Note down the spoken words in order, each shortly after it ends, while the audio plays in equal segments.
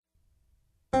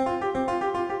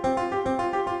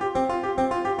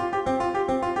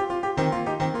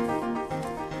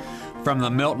From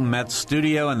the Milton Metz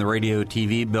studio in the Radio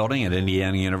TV building at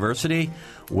Indiana University,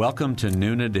 welcome to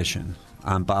Noon Edition.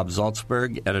 I'm Bob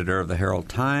Zaltzberg, editor of the Herald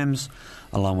Times,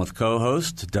 along with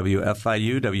co-host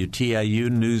WFIU,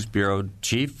 WTIU News Bureau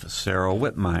Chief Sarah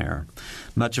Whitmire.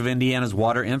 Much of Indiana's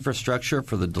water infrastructure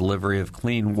for the delivery of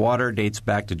clean water dates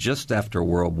back to just after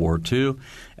World War II.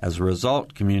 As a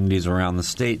result, communities around the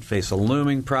state face a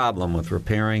looming problem with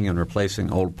repairing and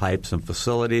replacing old pipes and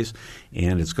facilities,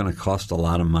 and it's going to cost a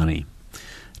lot of money.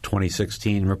 A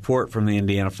 2016 report from the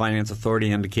Indiana Finance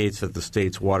Authority indicates that the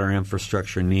state's water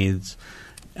infrastructure needs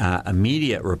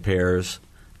immediate repairs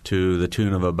to the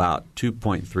tune of about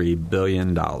 $2.3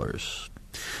 billion.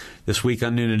 This week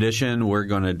on Noon Edition, we're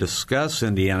going to discuss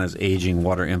Indiana's aging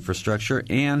water infrastructure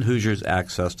and Hoosiers'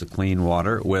 access to clean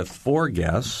water with four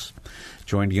guests.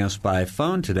 Joining us by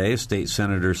phone today is State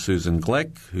Senator Susan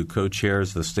Glick, who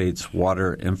co-chairs the state's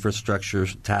Water Infrastructure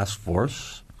Task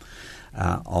Force.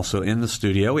 Also in the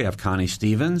studio, we have Connie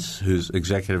Stevens, who's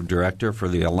Executive Director for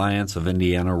the Alliance of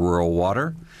Indiana Rural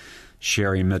Water,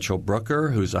 Sherry Mitchell-Brooker,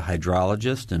 who's a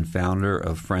hydrologist and founder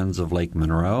of Friends of Lake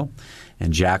Monroe,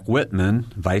 and Jack Whitman,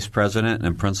 Vice President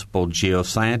and Principal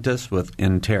Geoscientist with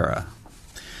Interra.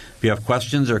 If you have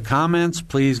questions or comments,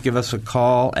 please give us a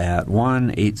call at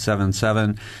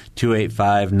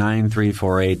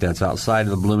 1-877-285-9348. That's outside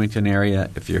of the Bloomington area.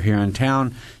 If you're here in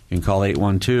town, you can call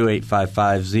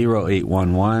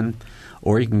 812-855-0811.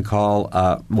 Or you can call,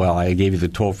 I gave you the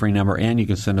toll-free number, and you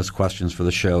can send us questions for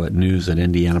the show at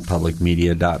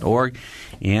news@indianapublicmedia.org.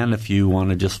 And if you want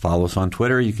to just follow us on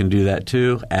Twitter, you can do that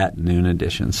too, at Noon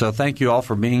Edition. So thank you all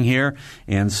for being here.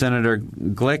 And Senator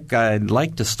Glick, I'd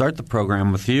like to start the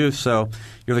program with you. So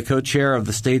you're the co-chair of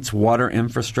the state's Water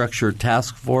Infrastructure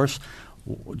Task Force.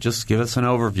 Just give us an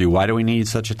overview. Why do we need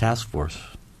such a task force?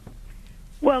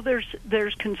 Well,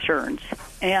 there's concerns,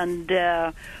 and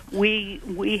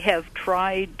we have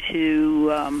tried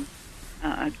to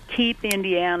keep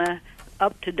Indiana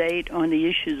up to date on the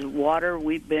issues of water.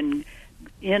 We've been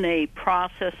in a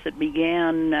process that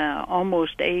began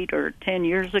almost 8 or 10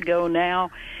 years ago now,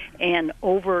 and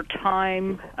over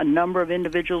time, a number of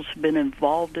individuals have been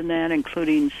involved in that,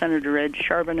 including Senator Ed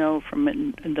Charbonneau from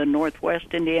in the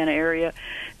Northwest Indiana area,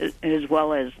 as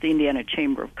well as the Indiana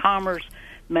Chamber of Commerce.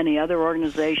 Many other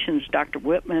organizations. Dr.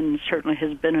 Whitman certainly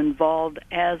has been involved,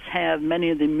 as have many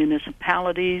of the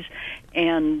municipalities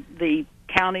and the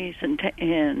counties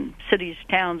and cities,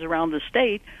 towns around the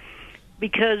state,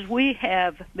 because we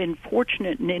have been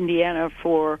fortunate in Indiana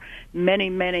for many,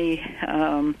 many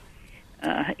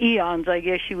eons, I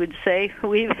guess you would say.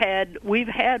 We've had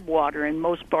water in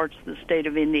most parts of the state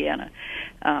of Indiana.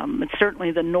 But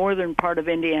certainly the northern part of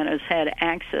Indiana has had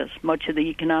access. Much of the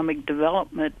economic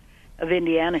development of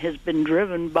Indiana has been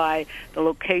driven by the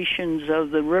locations of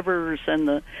the rivers and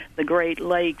the Great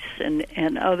Lakes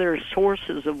and other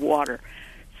sources of water.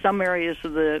 Some areas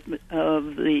of the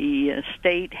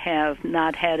state have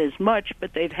not had as much,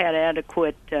 but they've had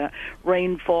adequate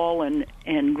rainfall and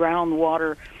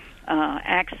groundwater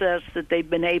access that they've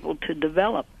been able to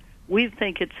develop. We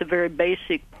think it's a very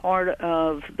basic part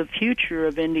of the future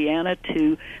of Indiana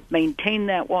to maintain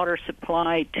that water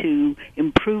supply, to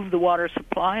improve the water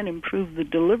supply and improve the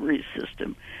delivery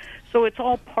system. So it's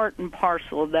all part and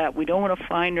parcel of that. We don't want to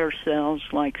find ourselves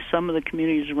like some of the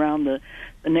communities around the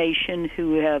nation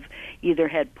who have either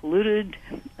had polluted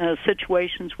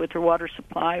situations with their water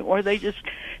supply, or they just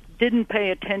didn't pay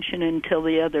attention until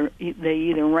they either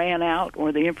ran out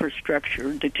or the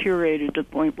infrastructure deteriorated to the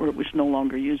point where it was no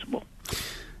longer usable.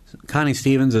 Connie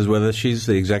Stevens is with us. She's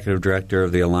the executive director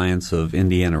of the Alliance of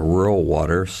Indiana Rural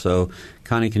Water. So,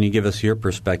 Connie, can you give us your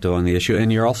perspective on the issue?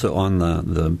 And you're also on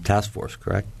the task force,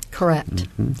 correct? Correct.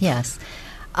 Mm-hmm. Yes.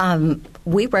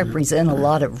 We represent a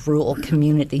lot of rural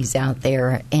communities out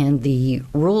there, and the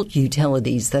rural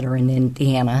utilities that are in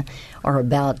Indiana are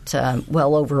about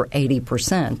well over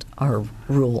 80% are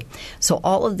rural. So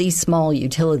all of these small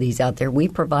utilities out there, we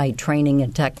provide training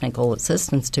and technical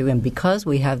assistance to, and because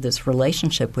we have this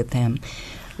relationship with them,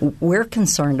 we're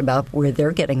concerned about where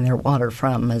they're getting their water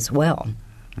from as well.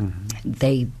 Mm-hmm.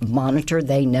 They monitor,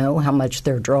 they know how much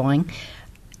they're drawing.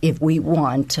 If we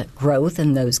want growth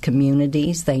in those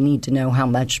communities, they need to know how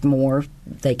much more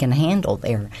they can handle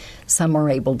there. Some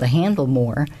are able to handle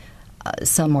more,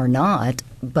 some are not,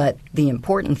 but the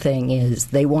important thing is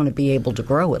they want to be able to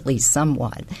grow at least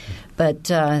somewhat.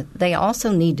 But they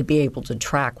also need to be able to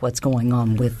track what's going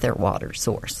on with their water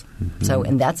source. Mm-hmm.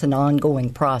 And that's an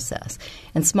ongoing process.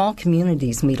 And small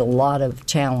communities meet a lot of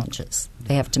challenges.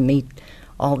 They have to meet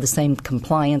all the same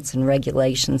compliance and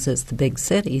regulations as the big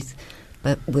cities.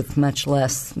 but with much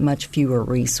fewer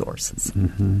resources.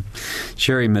 Mm-hmm.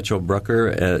 Sherry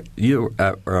Mitchell-Brooker, you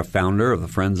are a founder of the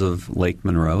Friends of Lake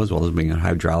Monroe, as well as being a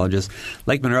hydrologist.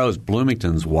 Lake Monroe is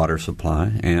Bloomington's water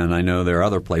supply, and I know there are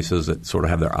other places that sort of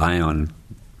have their eye on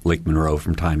Lake Monroe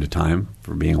from time to time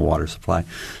for being a water supply.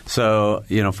 So,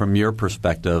 from your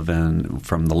perspective and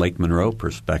from the Lake Monroe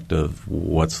perspective,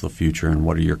 what's the future and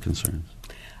what are your concerns?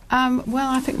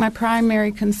 Well, I think my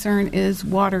primary concern is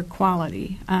water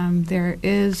quality. There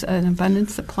is an abundant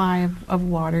supply of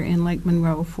water in Lake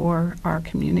Monroe for our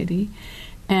community,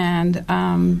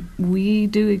 and we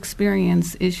do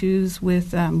experience issues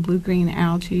with blue-green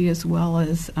algae as well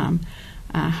as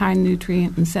high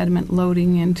nutrient and sediment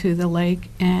loading into the lake,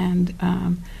 and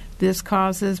this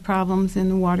causes problems in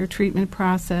the water treatment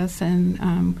process,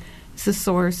 and it's a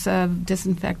source of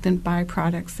disinfectant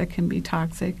byproducts that can be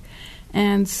toxic.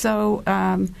 And so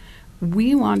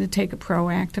we want to take a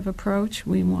proactive approach.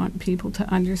 We want people to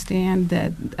understand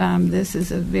that this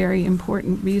is a very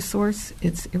important resource.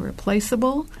 It's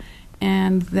irreplaceable,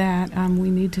 and that we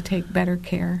need to take better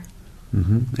care.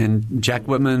 Mm-hmm. And Jack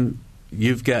Whitman,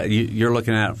 you're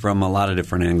looking at it from a lot of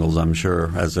different angles, I'm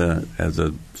sure, as a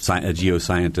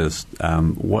geoscientist.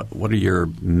 What are your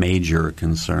major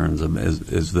concerns?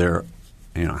 Is there,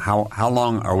 how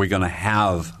long are we going to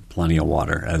have plenty of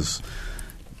water? As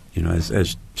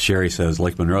Sherry says,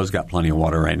 Lake Monroe's got plenty of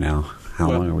water right now.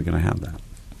 How long are we going to have that?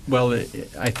 Well,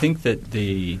 I think that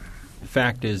the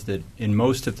fact is that in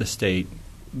most of the state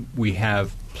we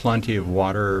have plenty of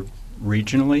water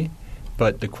regionally.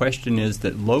 But the question is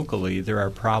that locally there are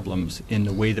problems in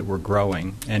the way that we're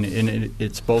growing, and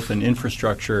it's both an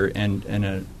infrastructure and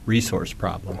a resource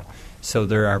problem. So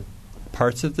there are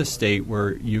parts of the state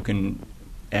where you can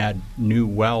add new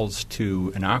wells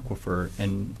to an aquifer,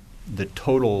 and the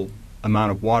total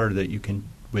amount of water that you can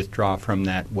withdraw from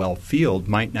that well field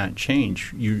might not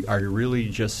change. You are really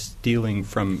just stealing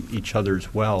from each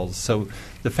other's wells. So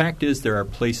the fact is there are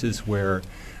places where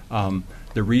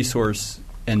the resource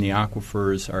and the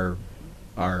aquifers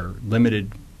are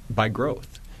limited by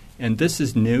growth. And this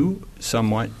is new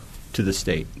somewhat to the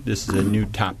state. This is a new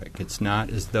topic. It's not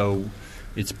as though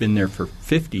it's been there for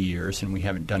 50 years and we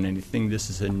haven't done anything. This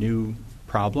is a new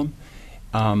problem.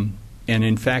 And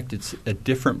in fact, it's a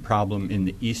different problem in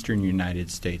the eastern United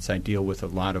States. I deal with a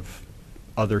lot of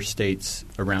other states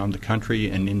around the country,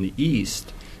 and in the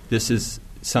east, this is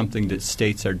something that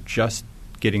states are just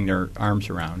getting their arms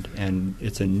around, and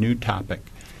it's a new topic.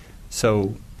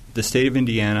 So the state of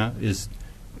Indiana is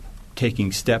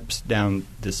taking steps down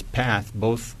this path,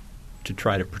 both to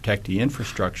try to protect the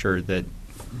infrastructure that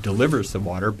delivers the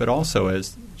water, but also,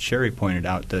 as Sherry pointed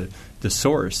out, the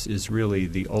source is really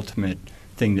the ultimate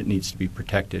thing that needs to be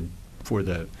protected for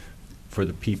the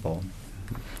people.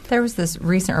 There was this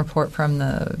recent report from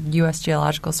the U.S.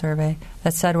 Geological Survey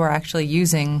that said we're actually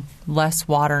using less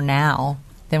water now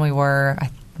than we were,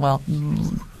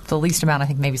 the least amount, I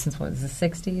think, maybe since, the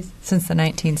 60s? Since the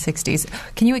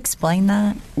 1960s. Can you explain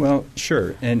that? Well,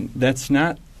 sure. And that's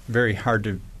not very hard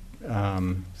to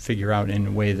figure out in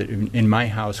a way that in my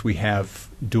house we have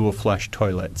dual flush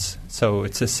toilets. So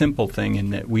it's a simple thing in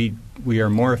that we are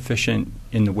more efficient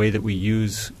in the way that we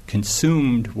use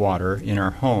consumed water in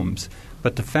our homes.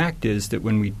 But the fact is that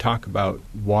when we talk about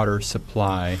water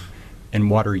supply and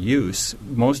water use,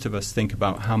 most of us think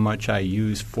about how much I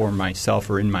use for myself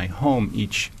or in my home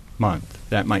each month.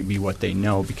 That might be what they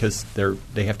know because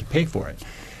they have to pay for it.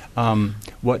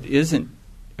 What isn't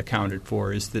accounted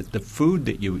for is that the food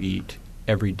that you eat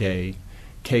every day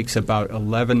takes about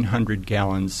 1,100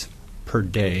 gallons per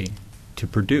day to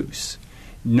produce.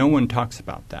 No one talks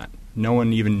about that. No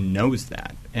one even knows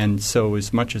that. And so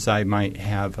as much as I might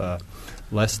have a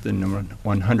less than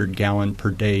 100 gallon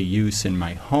per day use in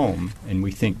my home, and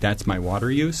we think that's my water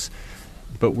use,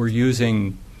 but we're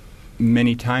using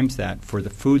many times that for the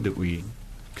food that we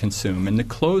consume and the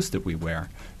clothes that we wear.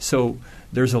 So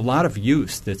there's a lot of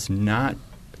use that's not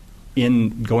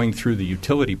in going through the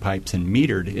utility pipes and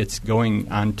metered. It's going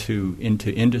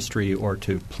into industry or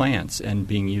to plants and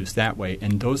being used that way.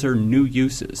 And those are new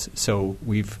uses. So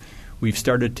we've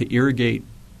started to irrigate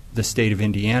the state of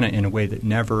Indiana in a way that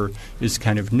never is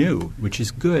kind of new, which is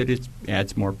good. It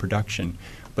adds more production.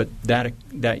 But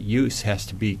that use has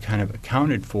to be kind of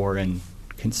accounted for and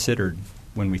considered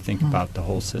when we think about the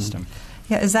whole system.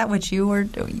 Yeah, is that what you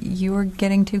were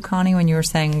getting to, Connie, when you were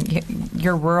saying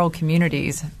your rural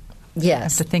communities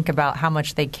Yes. have to think about how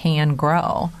much they can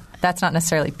grow? That's not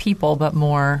necessarily people, but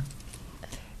more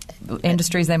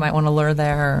industries they might want to lure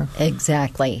there?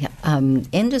 Exactly.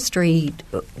 Industry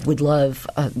would love,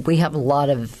 we have a lot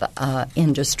of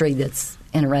industry that's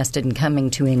interested in coming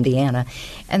to Indiana,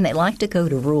 and they like to go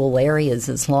to rural areas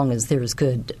as long as there's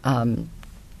good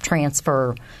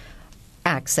transfer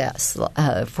access.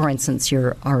 For instance,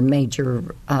 our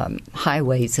major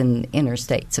highways and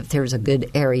interstates, if there's a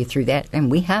good area through that, and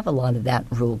we have a lot of that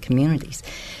in rural communities.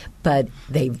 But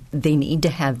they need to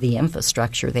have the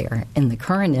infrastructure there, and the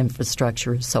current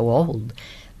infrastructure is so old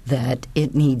that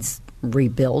it needs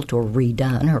rebuilt or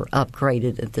redone or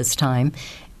upgraded at this time.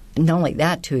 Not only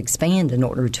that, to expand in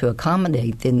order to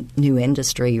accommodate the new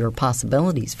industry or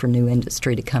possibilities for new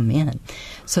industry to come in.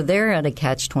 So they're at a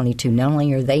catch-22. Not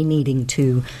only are they needing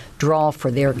to draw for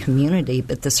their community,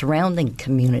 but the surrounding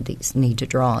communities need to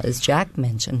draw. As Jack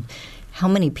mentioned, how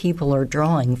many people are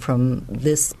drawing from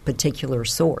this particular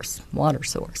source, water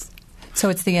source? So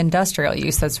it's the industrial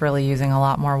use that's really using a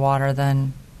lot more water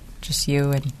than just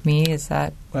you and me? Is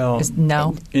that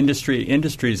no?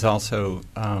 Industry is also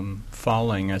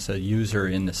falling as a user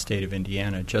in the state of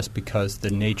Indiana just because the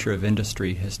nature of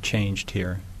industry has changed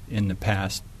here in the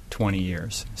past 20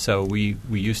 years. So we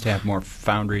used to have more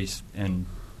foundries and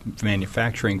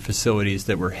manufacturing facilities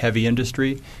that were heavy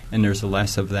industry, and there's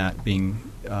less of that being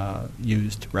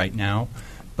used right now.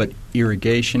 But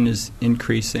irrigation is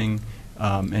increasing,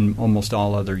 and almost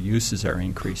all other uses are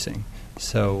increasing.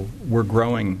 So we're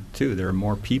growing, too. There are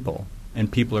more people,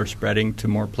 and people are spreading to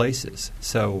more places.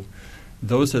 So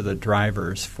those are the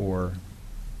drivers for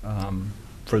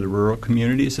the rural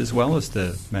communities as well as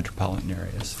the metropolitan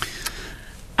areas.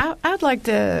 I'd like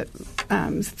to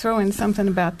throw in something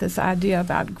about this idea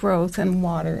about growth and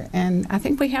water. And I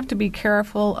think we have to be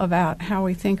careful about how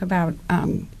we think about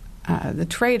the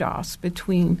trade-offs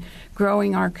between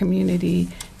growing our community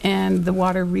and the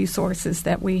water resources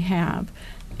that we have.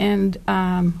 And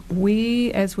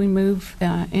we, as we move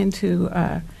into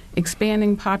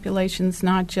expanding populations,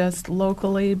 not just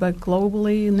locally but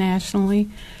globally, nationally,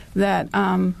 that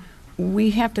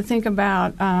we have to think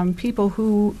about people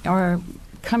who are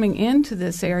coming into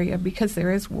this area because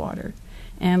there is water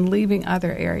and leaving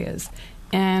other areas.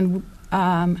 And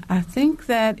I think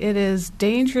that it is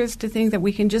dangerous to think that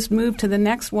we can just move to the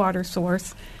next water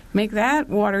source, make that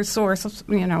water source,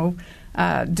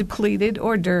 depleted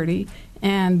or dirty,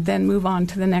 and then move on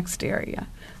to the next area.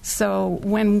 So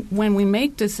when we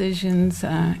make decisions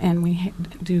and we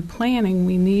do planning,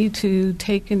 we need to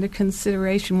take into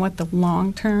consideration what the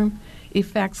long-term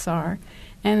effects are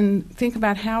and think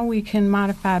about how we can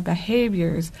modify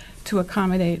behaviors to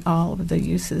accommodate all of the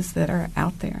uses that are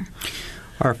out there.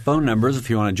 Our phone numbers, if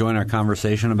you want to join our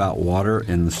conversation about water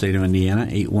in the state of Indiana,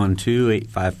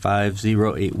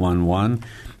 812-855-0811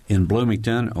 in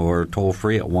Bloomington, or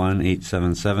toll-free at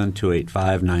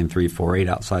 1-877-285-9348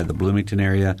 outside the Bloomington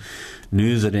area.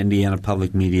 News at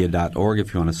indianapublicmedia.org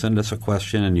if you want to send us a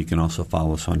question, and you can also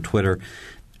follow us on Twitter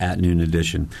at Noon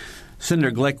Edition.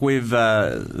 Senator Glick, we've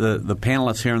the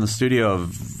panelists here in the studio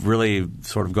have really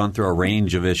sort of gone through a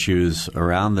range of issues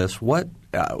around this. What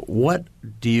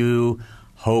do you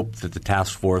hope that the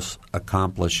task force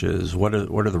accomplishes? What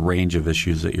are the range of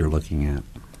issues that you're looking at?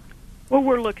 Well,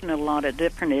 we're looking at a lot of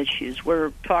different issues.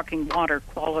 We're talking water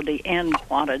quality and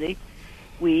quantity.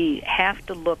 We have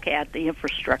to look at the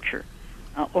infrastructure.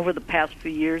 Over the past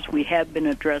few years, we have been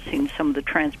addressing some of the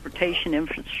transportation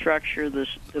infrastructure, the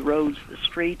roads, the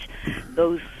streets.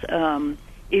 Those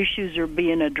issues are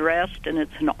being addressed, and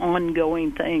it's an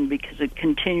ongoing thing because it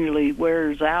continually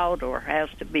wears out or has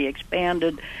to be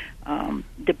expanded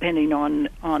depending on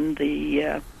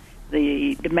the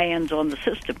demands on the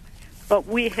system. But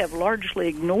we have largely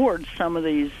ignored some of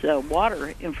these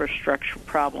water infrastructure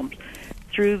problems.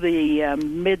 Through the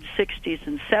mid-'60s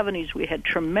and '70s, we had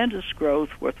tremendous growth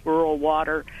with rural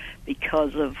water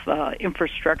because of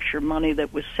infrastructure money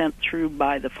that was sent through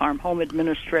by the Farm Home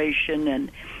Administration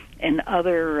and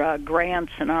other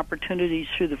grants and opportunities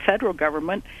through the federal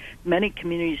government. Many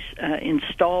communities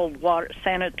installed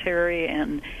sanitary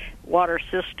and water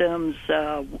systems,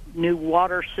 new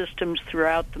water systems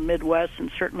throughout the Midwest,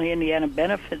 and certainly Indiana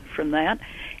benefited from that.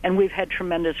 And we've had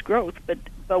tremendous growth, but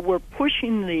we're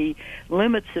pushing the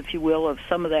limits, if you will, of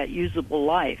some of that usable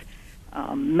life.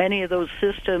 Many of those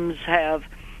systems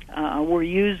we're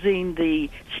using the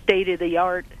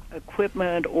state-of-the-art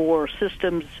equipment or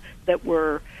systems that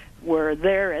were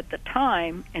there at the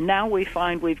time, and now we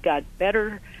find we've got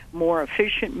better, more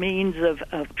efficient means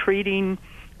of treating,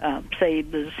 say,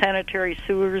 the sanitary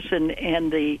sewers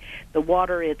and the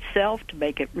water itself to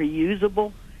make it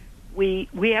reusable.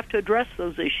 we have to address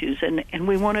those issues, and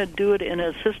we want to do it in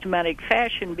a systematic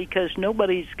fashion because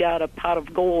nobody's got a pot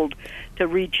of gold to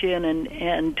reach in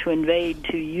and to invade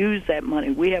to use that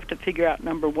money. We have to figure out,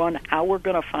 number one, how we're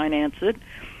going to finance it,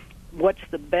 what's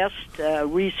the best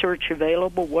research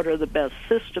available, what are the best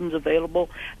systems available,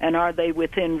 and are they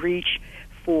within reach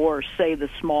for, say, the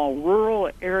small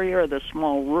rural area or the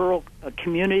small rural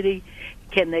community?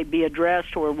 Can they be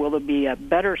addressed, or will there be a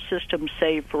better system,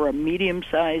 say, for a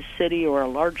medium-sized city or a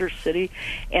larger city?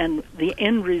 And the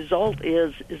end result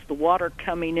is the water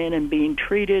coming in and being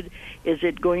treated? Is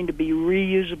it going to be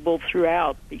reusable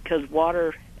throughout? Because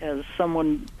water, as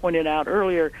someone pointed out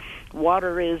earlier,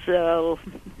 water is a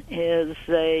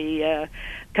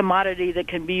commodity that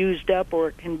can be used up or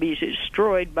it can be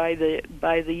destroyed by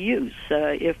the use.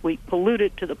 If we pollute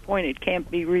it to the point it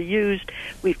can't be reused,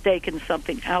 we've taken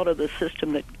something out of the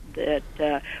system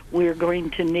that we're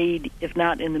going to need, if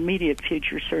not in the immediate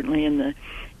future, certainly in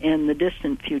the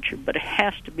distant future. But it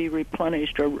has to be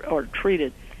replenished or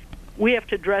treated. We have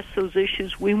to address those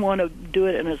issues. We want to do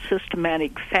it in a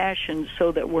systematic fashion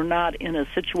so that we're not in a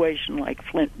situation like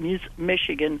Flint,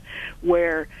 Michigan,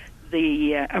 where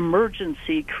the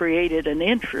emergency created an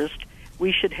interest.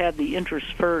 We should have the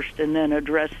interest first and then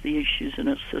address the issues in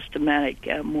a systematic,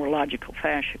 more logical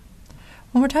fashion.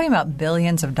 When we're talking about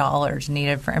billions of dollars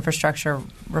needed for infrastructure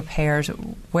repairs,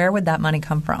 where would that money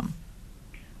come from?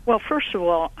 Well, first of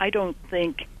all, I don't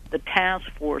think the task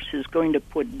force is going to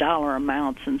put dollar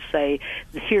amounts and say,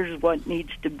 here's what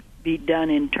needs to be done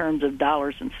in terms of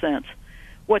dollars and cents.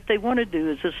 What they want to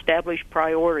do is establish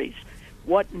priorities.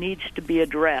 What needs to be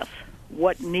addressed?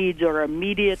 What needs are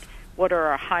immediate? What are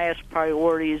our highest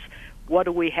priorities? What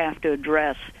do we have to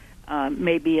address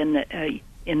maybe in the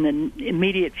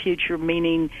immediate future,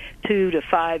 meaning 2 to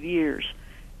 5 years?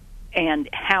 And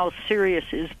how serious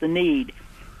is the need?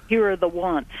 Here are the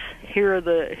wants. Here are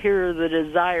the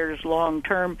desires long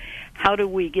term. How do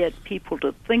we get people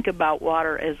to think about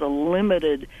water as a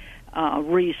limited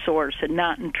resource and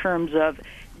not in terms of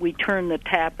we turn the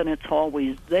tap and it's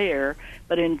always there,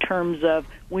 but in terms of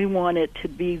we want it to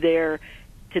be there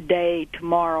today,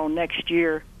 tomorrow, next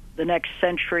year, the next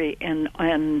century, and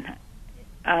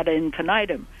ad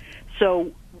infinitum.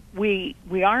 So we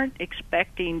aren't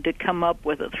expecting to come up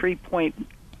with a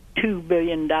 $3.2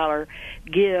 billion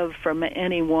give from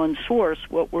any one source.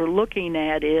 What we're looking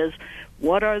at is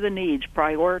what are the needs,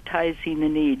 prioritizing the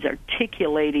needs,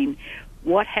 articulating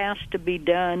what has to be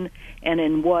done and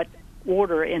in what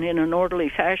order, and in an orderly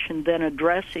fashion, then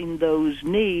addressing those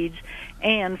needs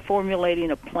and formulating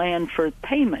a plan for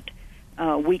payment.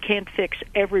 We can't fix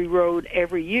every road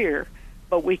every year,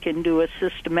 but we can do a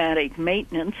systematic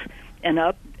maintenance and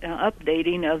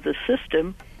updating of the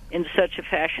system in such a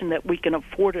fashion that we can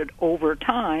afford it over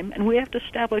time, and we have to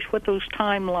establish what those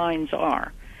timelines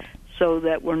are so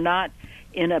that we're not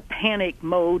in a panic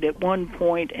mode at one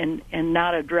point and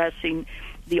not addressing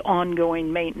the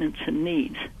ongoing maintenance and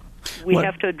needs. We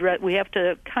have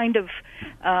to kind of,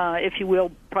 if you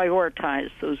will, prioritize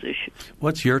those issues.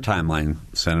 What's your timeline,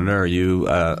 Senator? Are you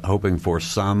hoping for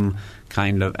some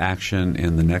kind of action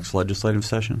in the next legislative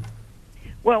session?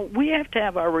 Well, we have to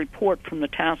have our report from the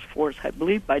task force, I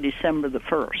believe, by December the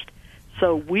 1st.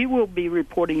 So we will be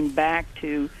reporting back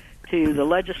to the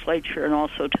legislature and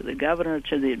also to the governor,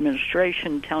 to the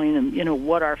administration, telling them,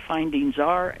 what our findings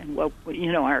are and what,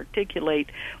 articulate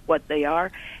what they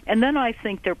are. And then I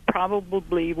think there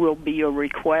probably will be a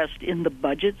request in the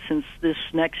budget, since this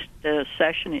next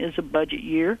session is a budget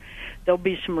year. There'll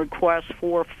be some requests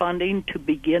for funding to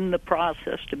begin the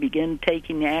process, to begin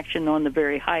taking action on the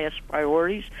very highest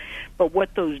priorities. But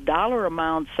what those dollar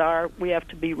amounts are, we have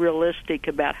to be realistic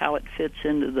about how it fits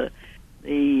into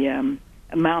the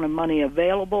amount of money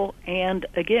available, and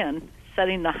again,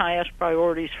 setting the highest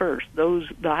priorities first. Those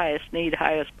the highest need,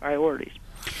 highest priorities.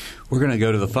 We're going to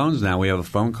go to the phones now. We have a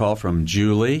phone call from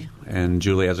Julie, and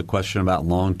Julie has a question about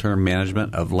long-term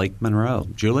management of Lake Monroe.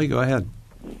 Julie, go ahead.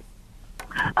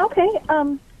 Okay.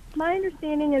 My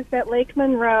understanding is that Lake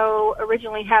Monroe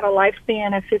originally had a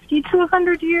lifespan of 50 to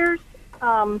 100 years,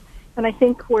 and I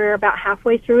think we're about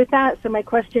halfway through with that. So my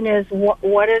question is,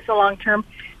 what is the long-term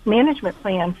management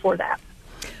plan for that?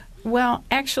 Well,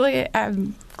 actually,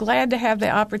 I'm glad to have the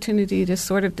opportunity to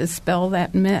sort of dispel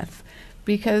that myth,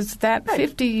 because that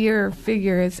 50-year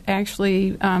figure is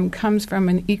actually comes from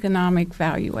an economic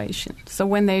valuation. So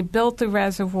when they built the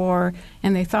reservoir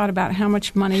and they thought about how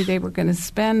much money they were going to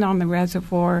spend on the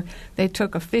reservoir, they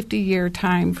took a 50-year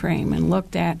time frame and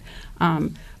looked at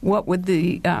what would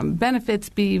the benefits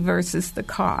be versus the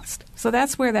cost. So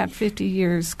that's where that 50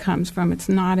 years comes from. It's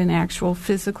not an actual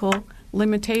physical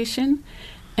limitation.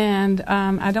 And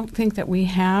I don't think that we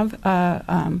have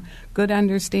a good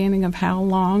understanding of how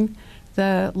long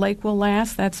the lake will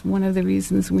last. That's one of the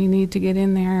reasons we need to get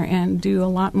in there and do a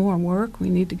lot more work.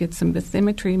 We need to get some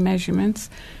bathymetry measurements.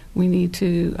 We need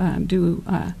to do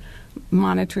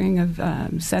monitoring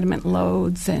of sediment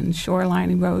loads and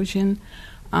shoreline erosion.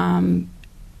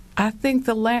 I think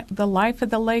the life of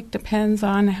the lake depends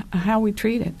on how we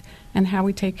treat it and how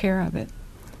we take care of it.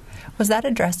 Was that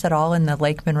addressed at all in the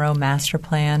Lake Monroe Master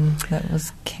Plan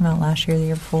that came out last year, the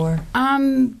year before?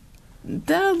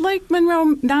 The Lake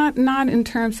Monroe, not in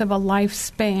terms of a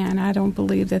lifespan. I don't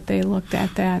believe that they looked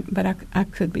at that, but I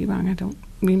could be wrong. I don't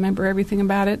remember everything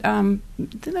about it.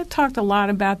 They talked a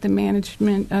lot about the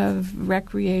management of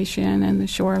recreation and the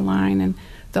shoreline and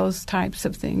those types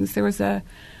of things. There was a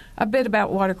bit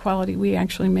about water quality. We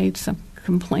actually made some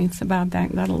complaints about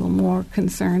that, got a little more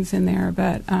concerns in there.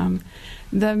 But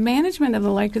the management of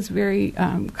the lake is very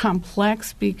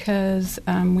complex because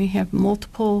we have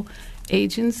multiple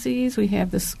agencies. We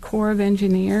have this Corps of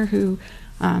Engineer who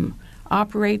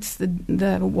operates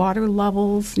the water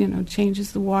levels,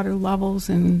 changes the water levels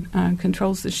and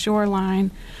controls the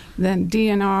shoreline. Then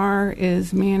DNR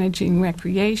is managing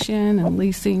recreation and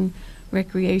leasing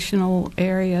recreational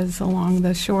areas along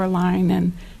the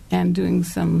shoreline and doing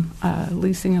some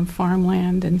leasing of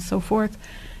farmland and so forth.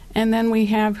 And then we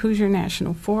have Hoosier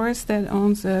National Forest that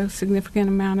owns a significant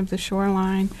amount of the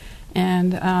shoreline,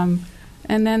 and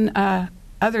then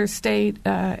other state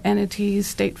entities,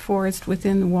 state forest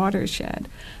within the watershed.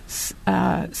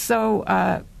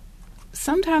 So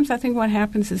sometimes I think what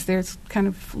happens is there's kind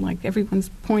of like everyone's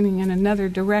pointing in another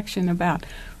direction about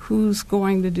who's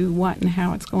going to do what and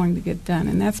how it's going to get done.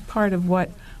 And that's part of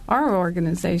what our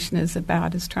organization is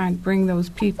about, is trying to bring those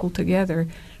people together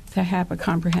to have a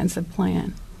comprehensive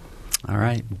plan. All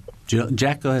right.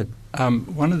 Jack, go ahead.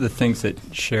 One of the things that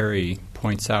Sherry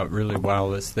points out really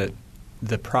well is that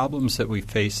the problems that we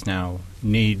face now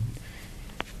need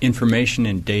information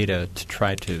and data to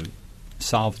try to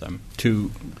solve them.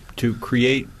 To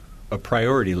create a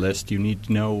priority list, you need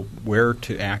to know where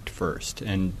to act first.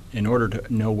 And in order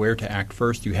to know where to act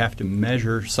first, you have to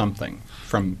measure something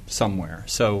from somewhere.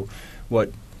 So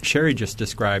what Sherry just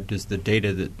described is the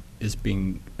data that is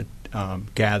being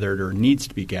gathered or needs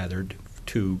to be gathered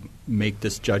to make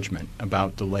this judgment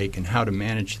about the lake and how to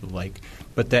manage the lake.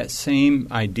 But that same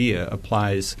idea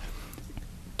applies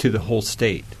to the whole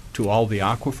state, to all the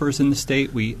aquifers in the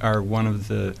state. We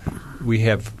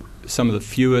have some of the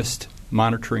fewest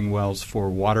monitoring wells for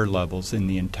water levels in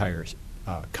the entire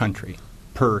country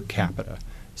per capita.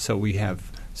 So we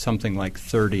have something like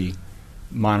 30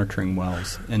 monitoring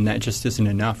wells, and that just isn't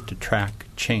enough to track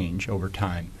change over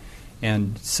time.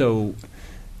 And so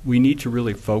we need to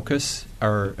really focus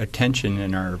our attention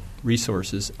and our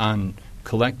resources on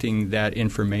collecting that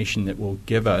information that will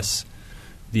give us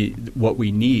what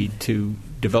we need to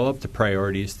develop the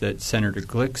priorities that Senator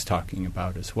Glick's talking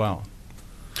about as well.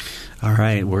 All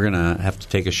right. We're going to have to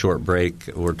take a short break.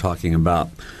 We're talking about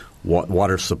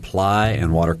water supply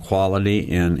and water quality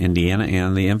in Indiana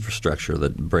and the infrastructure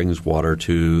that brings water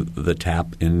to the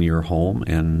tap in your home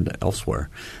and elsewhere.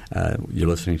 You're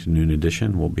listening to Noon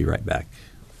Edition. We'll be right back.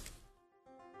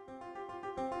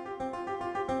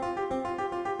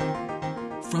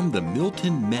 From the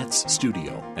Milton Metz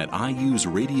studio at IU's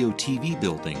Radio TV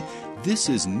building, this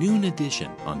is Noon Edition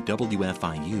on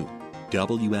WFIU.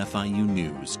 WFIU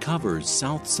News covers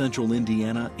South Central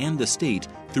Indiana and the state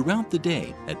throughout the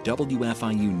day at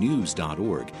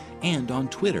WFIUnews.org and on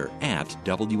Twitter at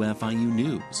WFIU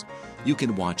News. You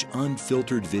can watch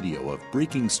unfiltered video of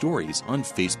breaking stories on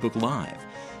Facebook Live.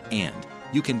 And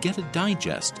you can get a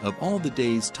digest of all the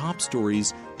day's top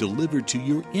stories delivered to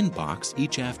your inbox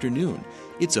each afternoon.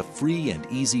 It's a free and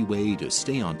easy way to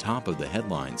stay on top of the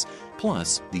headlines,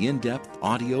 plus the in-depth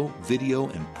audio, video,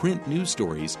 and print news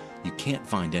stories you can't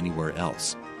find anywhere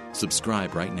else.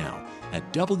 Subscribe right now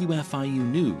at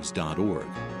WFIUnews.org.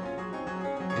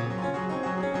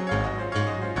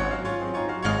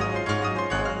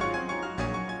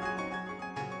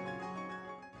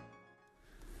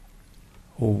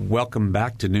 Welcome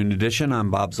back to Noon Edition.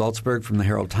 I'm Bob Zaltzberg from the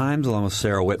Herald Times, along with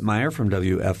Sarah Whitmire from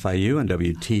WFIU and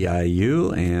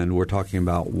WTIU, and we're talking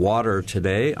about water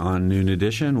today on Noon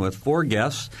Edition with four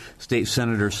guests. State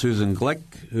Senator Susan Glick,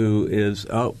 who is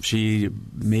she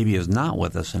maybe is not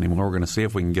with us anymore. We're going to see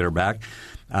if we can get her back.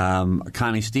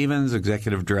 Connie Stevens,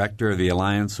 Executive Director of the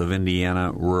Alliance of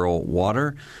Indiana Rural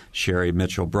Water. Sherry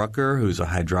Mitchell-Brucker, who's a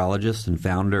hydrologist and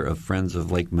founder of Friends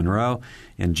of Lake Monroe.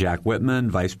 And Jack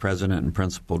Whitman, Vice President and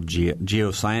Principal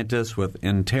Geoscientist with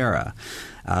Interra.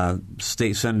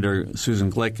 State Senator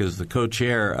Susan Glick is the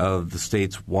co-chair of the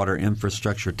state's Water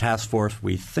Infrastructure Task Force.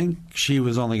 We think she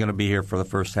was only going to be here for the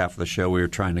first half of the show. We were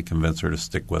trying to convince her to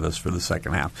stick with us for the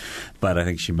second half, but I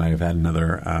think she might have had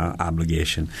another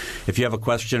obligation. If you have a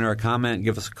question or a comment,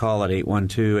 give us a call at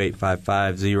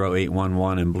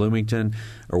 812-855-0811 in Bloomington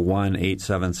or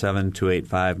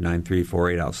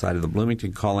 1-877-285-9348 outside of the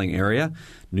Bloomington calling area.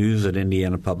 News at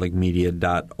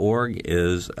indianapublicmedia.org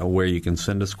is where you can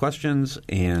send us questions,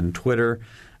 and Twitter,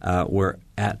 we're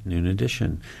at Noon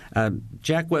Edition.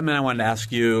 Jack Whitman, I wanted to ask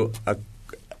you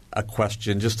a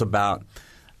question just about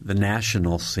the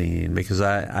national scene, because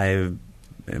I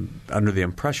am under the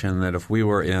impression that if we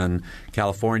were in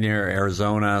California or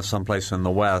Arizona, someplace in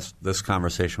the West, this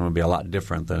conversation would be a lot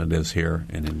different than it is here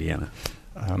in Indiana.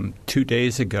 2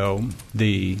 days ago,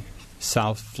 the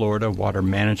South Florida Water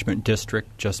Management District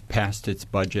just passed its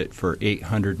budget for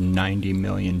 $890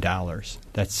 million.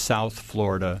 That's South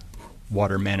Florida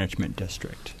Water Management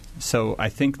District. So I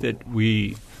think that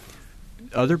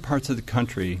other parts of the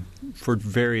country, for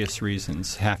various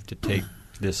reasons, have to take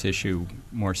this issue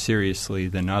more seriously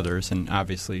than others. And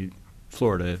obviously,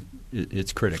 Florida,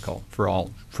 it's critical for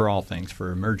all things,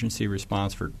 for emergency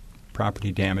response, for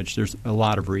property damage. There's a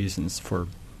lot of reasons for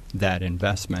that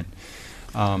investment.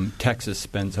 Texas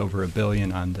spends over $1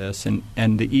 billion on this, and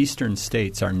the eastern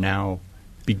states are now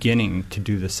beginning to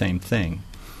do the same thing.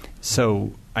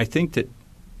 So I think that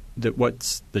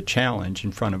what's the challenge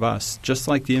in front of us, just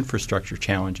like the infrastructure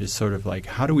challenge, is sort of like,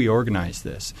 how do we organize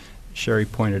this? Sherry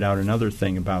pointed out another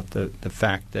thing about the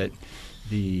fact that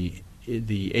the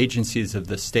agencies of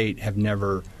the state have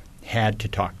never had to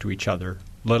talk to each other,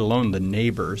 let alone the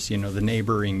neighbors, the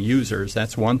neighboring users.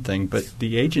 That's one thing, but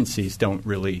the agencies don't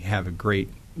really have a great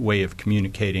way of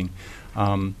communicating.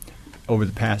 Over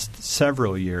the past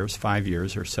several years, 5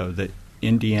 years or so, the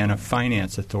Indiana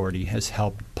Finance Authority has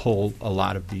helped pull a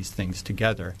lot of these things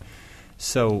together.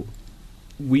 So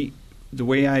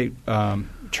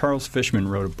Charles Fishman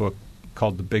wrote a book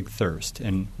called The Big Thirst,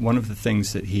 and one of the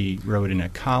things that he wrote in a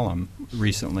column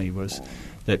recently was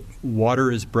that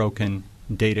water is broken,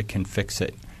 data can fix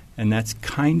it. And that's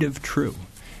kind of true,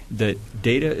 that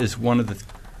data is one of the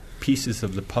pieces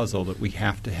of the puzzle that we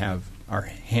have to have our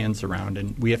hands around,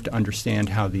 and we have to understand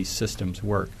how these systems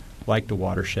work, like the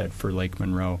watershed for Lake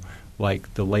Monroe,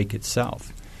 like the lake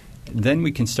itself. Then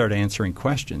we can start answering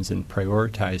questions and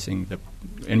prioritizing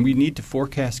and we need to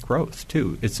forecast growth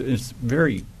too. It's a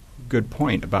very good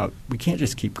point about we can't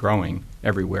just keep growing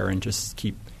everywhere and just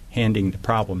keep handing the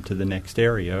problem to the next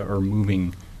area or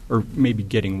moving or maybe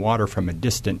getting water from a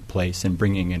distant place and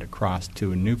bringing it across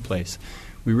to a new place.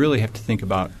 We really have to think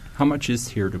about how much is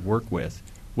here to work with.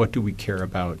 What do we care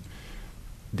about?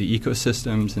 The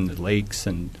ecosystems and the lakes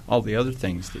and all the other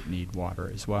things that need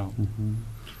water as well. Mm-hmm.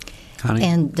 Connie?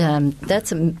 And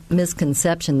that's a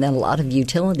misconception that a lot of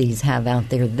utilities have out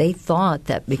there. They thought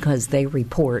that because they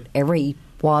report, every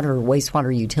water or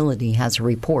wastewater utility has a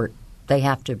report they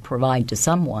have to provide to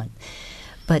someone.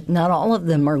 But not all of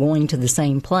them are going to the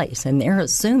same place. And they're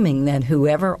assuming that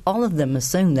all of them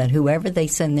assume that whoever they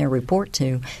send their report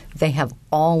to, they have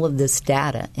all of this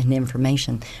data and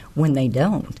information when they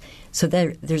don't. So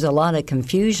there's a lot of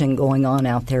confusion going on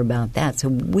out there about that. So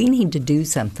we need to do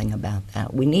something about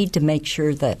that. We need to make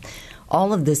sure that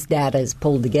all of this data is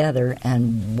pulled together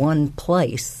in one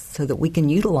place so that we can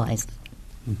utilize it.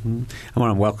 Mm-hmm. I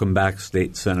want to welcome back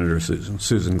State Senator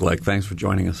Susan Glick. Thanks for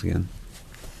joining us again.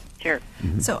 Sure.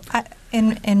 Mm-hmm. So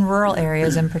in rural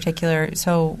areas in particular,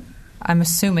 so I'm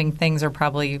assuming things are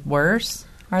probably worse,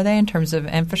 are they, in terms of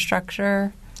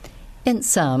infrastructure? In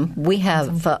some. We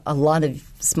have a lot of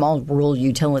small rural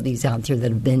utilities out there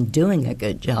that have been doing a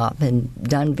good job and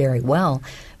done very well.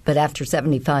 But after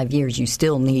 75 years,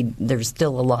 there's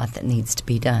still a lot that needs to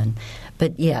be done.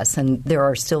 But yes, and there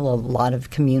are still a lot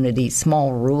of communities,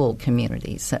 small rural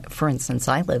communities. For instance,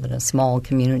 I live in a small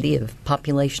community of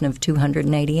population of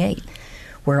 288.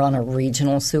 We're on a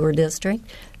regional sewer district,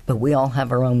 but we all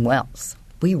have our own wells.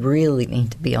 We really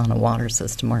need to be on a water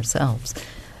system ourselves.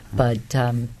 But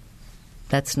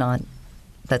that's not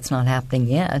happening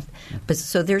yet. But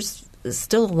so there's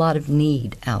still a lot of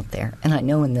need out there. And I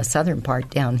know in the southern part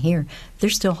down here,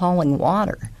 they're still hauling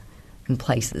water in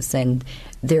places. And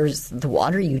there's the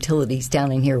water utilities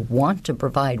down in here want to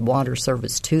provide water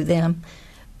service to them,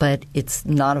 but it's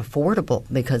not affordable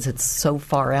because it's so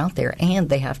far out there, and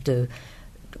they have to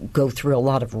go through a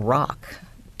lot of rock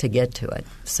to get to it.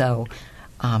 So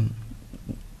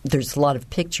there's a lot of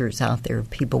pictures out there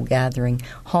of people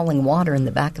hauling water in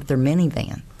the back of their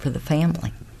minivan for the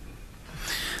family.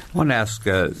 I want to ask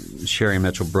Sherry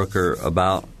Mitchell-Brooker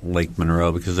about Lake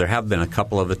Monroe, because there have been a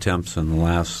couple of attempts in the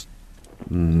last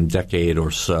decade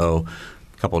or so,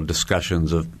 a couple of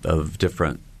discussions of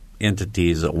different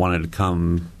entities that wanted to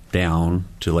come down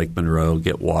to Lake Monroe,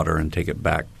 get water, and take it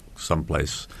back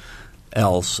someplace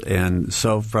else. And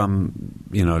so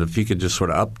if you could just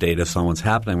sort of update us on what's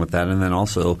happening with that, and then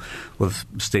also with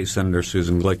State Senator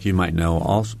Susan Glick, you might know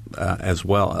also, as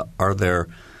well, are there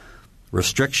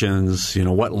restrictions,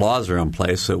 what laws are in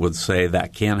place that would say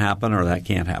that can happen or that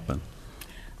can't happen?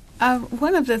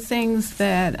 One of the things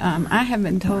that I have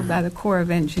been told by the Corps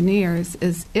of Engineers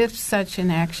is if such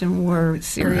an action were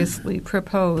seriously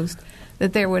proposed,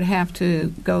 that there would have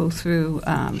to go through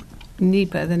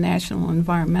NEPA, the National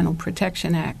Environmental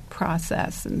Protection Act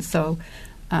process. And so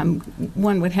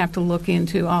one would have to look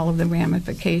into all of the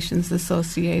ramifications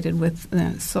associated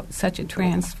with such a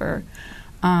transfer.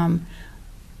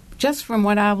 Just from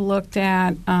what I've looked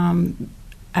at,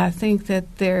 I think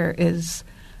that there is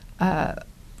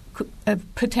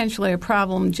potentially a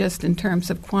problem just in terms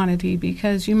of quantity,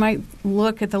 because you might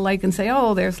look at the lake and say,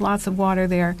 oh, there's lots of water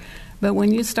there. But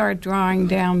when you start drawing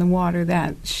down the water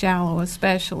that shallow,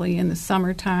 especially in the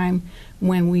summertime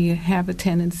when we have a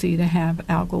tendency to have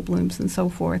algal blooms and so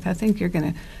forth, I think you're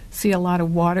going to see a lot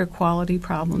of water quality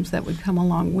problems that would come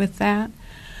along with that.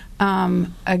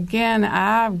 Again,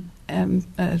 I am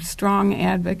a strong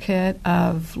advocate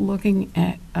of looking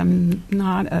at, I'm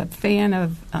not a fan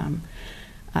of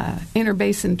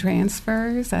interbasin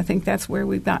transfers. I think that's where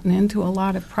we've gotten into a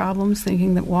lot of problems,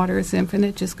 thinking that water is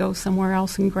infinite, just go somewhere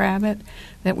else and grab it,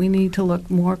 that we need to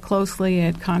look more closely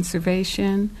at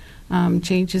conservation,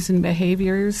 changes in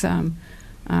behaviors,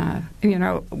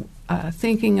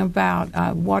 thinking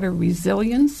about water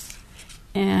resilience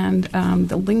and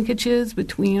the linkages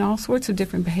between all sorts of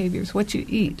different behaviors, what you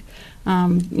eat.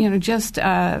 Just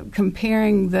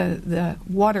comparing the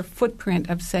water footprint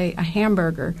of, say, a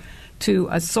hamburger to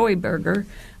a soy burger,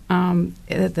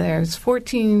 there's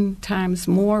 14 times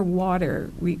more water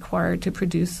required to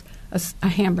produce a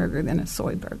hamburger than a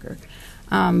soy burger.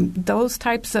 Those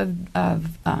types of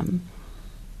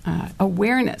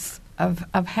awareness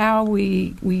of how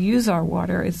we use our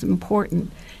water is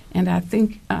important, and I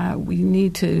think we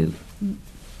need to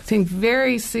think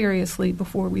very seriously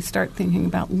before we start thinking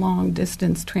about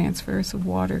long-distance transfers of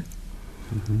water.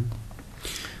 Mm-hmm.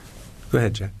 Go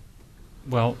ahead, Jack.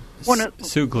 Well,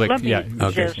 Sue Glick, let me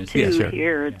suggest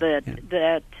here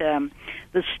that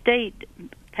the state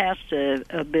passed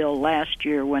a bill last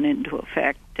year, went into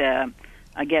effect.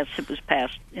 I guess it was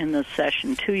passed in the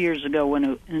session 2 years ago,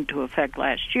 went into effect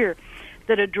last year,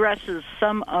 that addresses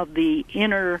some of the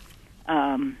inner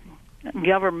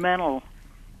governmental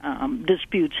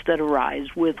disputes that arise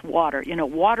with water.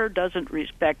 Water doesn't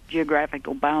respect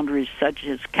geographical boundaries such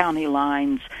as county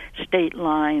lines, state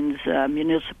lines,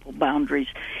 municipal boundaries.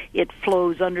 It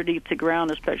flows underneath the ground,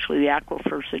 especially the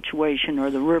aquifer situation or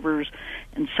the rivers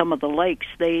and some of the lakes.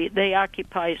 They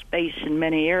occupy space in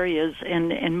many areas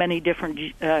and in many different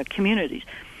communities.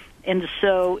 And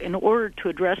so in order to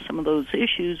address some of those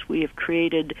issues, we have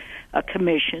created a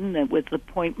commission that with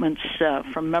appointments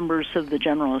from members of the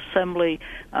General Assembly,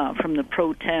 from the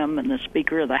pro tem and the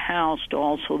Speaker of the House to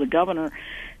also the governor,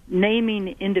 naming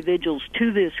individuals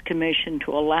to this commission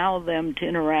to allow them to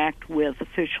interact with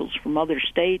officials from other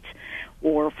states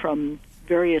or from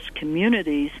various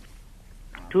communities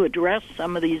to address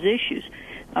some of these issues.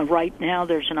 Right now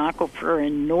there's an aquifer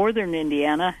in northern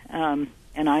Indiana,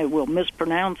 and I will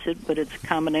mispronounce it, but it's a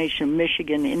combination of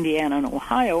Michigan, Indiana, and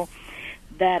Ohio.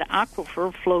 That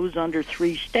aquifer flows under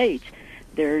 3 states.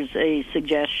 There's a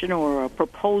suggestion or a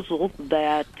proposal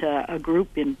that a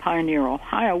group in Pioneer,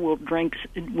 Ohio will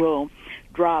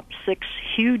drop 6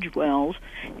 huge wells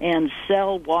and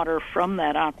sell water from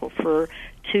that aquifer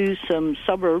to some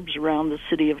suburbs around the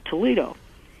city of Toledo.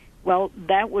 Well,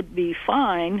 that would be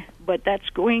fine, but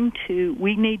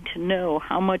we need to know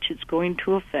how much it's going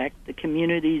to affect the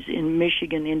communities in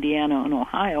Michigan, Indiana, and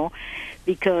Ohio,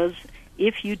 because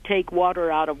if you take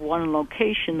water out of one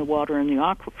location, the water in the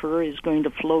aquifer is going to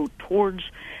flow towards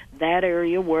that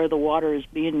area where the water is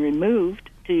being removed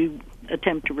to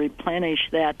attempt to replenish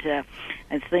that.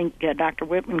 I think Dr.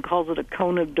 Whitman calls it a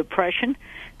cone of depression,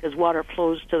 because water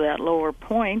flows to that lower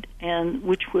point, and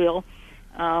which will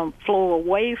flow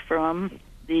away from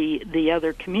the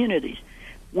other communities.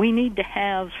 We need to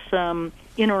have some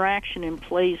interaction in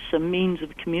place, some means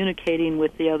of communicating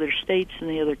with the other states and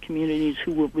the other communities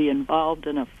who will be involved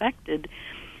and affected,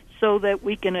 so that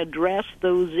we can address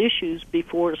those issues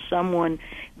before someone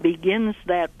begins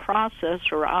that process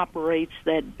or operates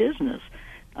that business.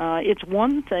 It's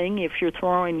one thing if you're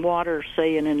throwing water,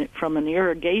 say, from an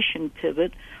irrigation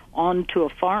pivot onto a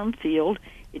farm field.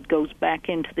 It goes back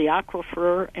into the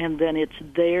aquifer, and then it's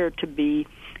there to be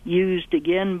used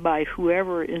again by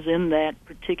whoever is in that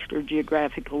particular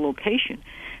geographical location.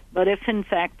 But if, in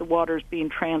fact, the water is being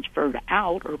transferred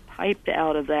out or piped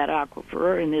out of that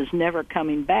aquifer and is never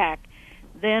coming back,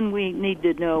 then we need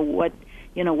to know what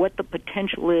the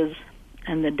potential is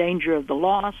and the danger of the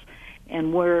loss,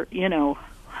 and where,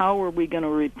 how are we going to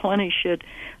replenish it?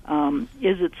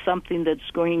 Is it something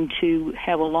that's going to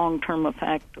have a long-term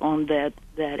effect on that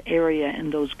area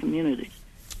and those communities?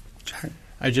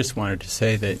 I just wanted to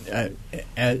say that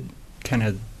kind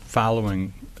of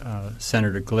following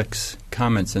Senator Glick's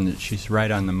comments, and that she's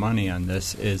right on the money on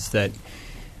this, is that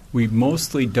we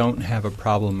mostly don't have a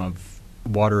problem of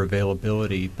water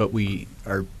availability, but we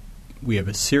have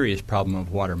a serious problem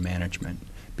of water management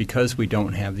because we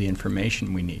don't have the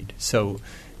information we need. So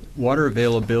water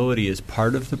availability is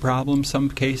part of the problem some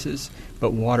cases,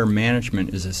 but water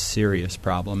management is a serious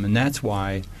problem, and that's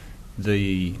why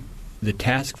the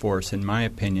task force, in my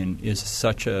opinion, is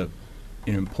such an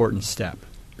important step,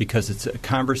 because it's a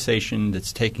conversation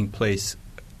that's taking place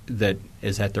that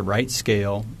is at the right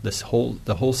scale.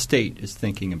 The whole state is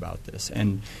thinking about this,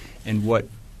 and what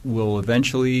will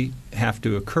eventually have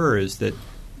to occur is that,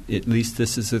 at least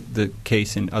this is the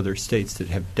case in other states that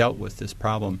have dealt with this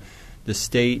problem, the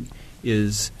state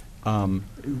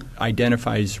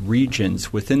identifies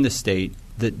regions within the state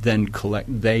that then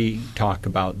they talk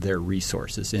about their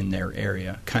resources in their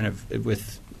area. Kind of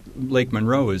with Lake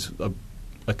Monroe is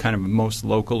a kind of most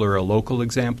local or a local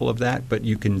example of that, but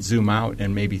you can zoom out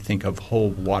and maybe think of whole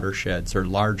watersheds or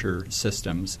larger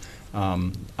systems,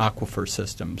 aquifer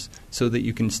systems, so that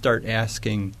you can start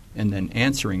asking and then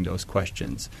answering those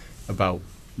questions about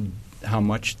how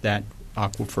much that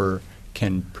aquifer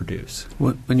can produce.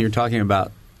 When you're talking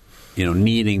about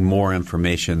needing more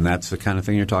information, that's the kind of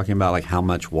thing you're talking about, like how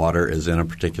much water is in a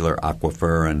particular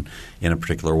aquifer and in a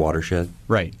particular watershed?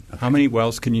 Right. Okay. How many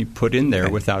wells can you put in there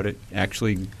without it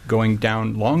actually going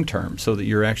down long term, so that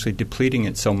you're actually depleting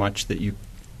it so much that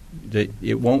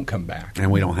it won't come back?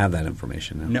 And we don't have that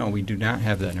information now. No, we do not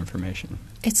have that information.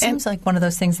 It seems like one of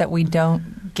those things that we don't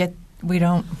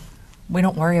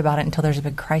worry about it until there's a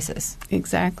big crisis.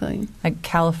 Exactly. Like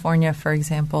California, for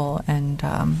example, and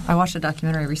I watched a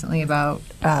documentary recently about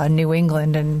New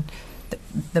England and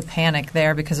the panic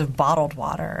there because of bottled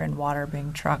water and water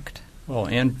being trucked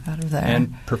out of there.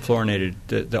 And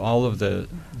perfluorinated. All of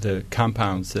the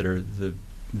compounds that are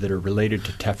related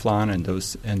to Teflon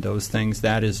and those things,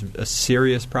 that is a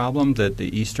serious problem that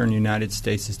the eastern United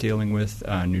States is dealing with.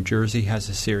 New Jersey has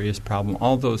a serious problem.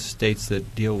 All those states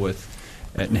that deal with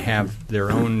and have their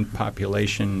own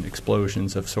population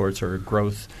explosions of sorts or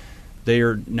growth, they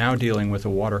are now dealing with a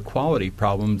water quality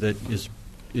problem that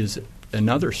is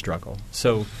another struggle.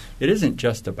 So it isn't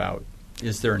just about,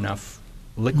 is there enough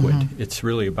liquid? Mm-hmm. It's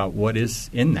really about what is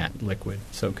in that liquid.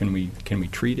 So can we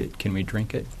treat it? Can we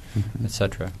drink it,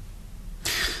 etc.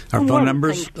 Our phone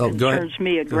numbers. Concerns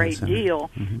me a great deal,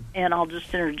 and I'll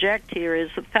just interject here, is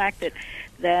the fact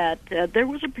that there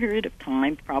was a period of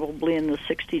time, probably in the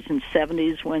 60s and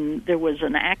 70s, when there was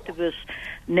an activist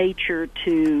nature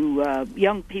to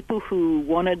young people who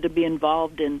wanted to be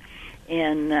involved in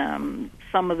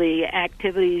some of the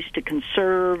activities to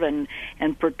conserve and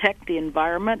protect the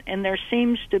environment, and there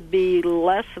seems to be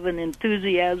less of an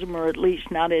enthusiasm, or at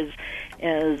least not as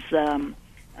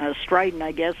strident,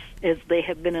 I guess, as they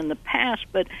have been in the past.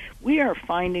 But we are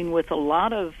finding with a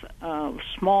lot of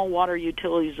small water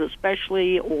utilities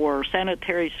especially, or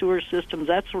sanitary sewer systems,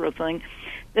 that sort of thing,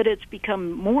 that it's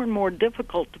become more and more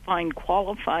difficult to find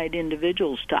qualified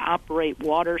individuals to operate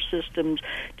water systems,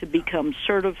 to become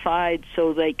certified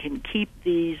so they can keep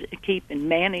and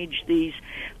manage these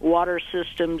water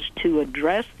systems to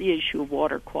address the issue of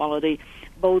water quality,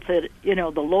 both at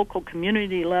the local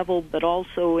community level, but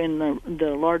also in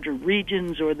the larger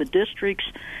regions or the districts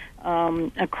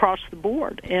across the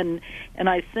board. And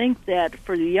I think that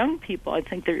for the young people, I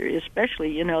think there,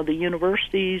 especially the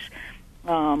universities,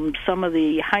 some of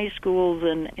the high schools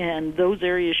and those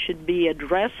areas should be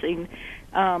addressing.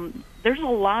 There's a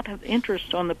lot of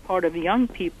interest on the part of young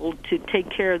people to take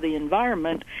care of the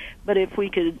environment, but if we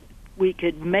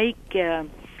could make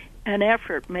an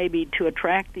effort maybe to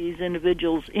attract these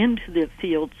individuals into the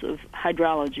fields of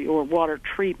hydrology or water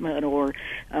treatment or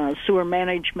sewer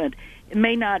management. It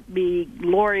may not be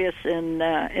glorious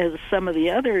as some of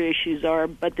the other issues are,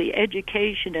 but the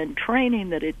education and training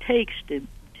that it takes to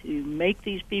to make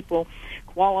these people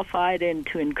qualified and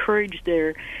to encourage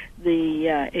the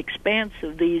expanse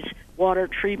of these water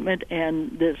treatment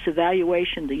and this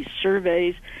evaluation, these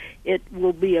surveys. It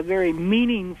will be a very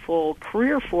meaningful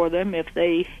career for them if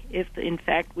in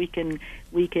fact we can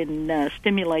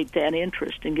stimulate that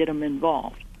interest and get them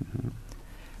involved.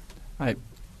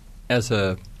 As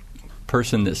a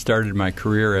person that started my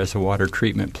career as a water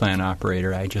treatment plant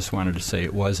operator, I just wanted to say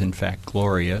it was in fact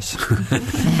glorious.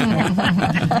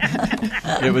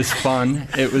 It was fun.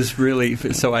 It was really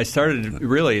so. I started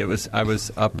really. I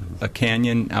was up a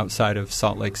canyon outside of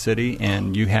Salt Lake City,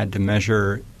 and you had to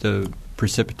measure the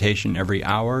precipitation every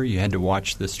hour. You had to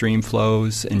watch the stream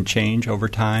flows and change over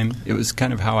time. It was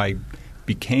kind of how I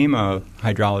became a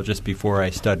hydrologist before I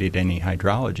studied any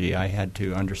hydrology. I had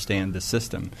to understand the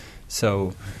system.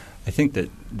 So I think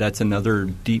that's another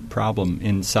deep problem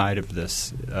inside of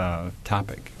this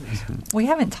topic. We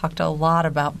haven't talked a lot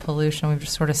about pollution. We've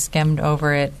just sort of skimmed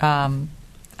over it. I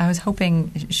was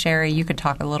hoping, Sherry, you could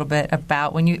talk a little bit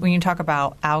about when you talk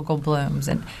about algal blooms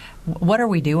and what are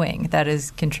we doing that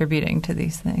is contributing to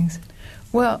these things?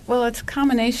 Well, it's a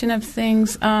combination of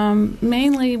things.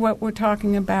 Mainly what we're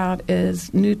talking about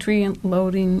is nutrient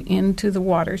loading into the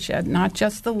watershed, not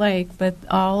just the lake, but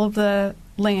all of the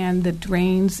land that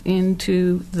drains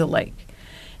into the lake.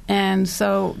 And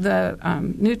so the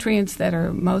nutrients that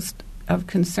are most of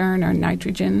concern are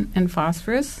nitrogen and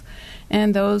phosphorus,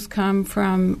 and those come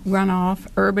from runoff,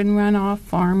 urban runoff,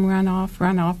 farm runoff,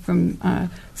 runoff from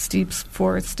steep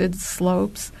forested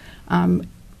slopes,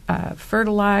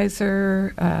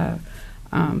 fertilizer,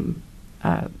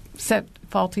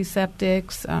 faulty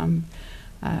septics,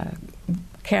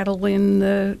 cattle in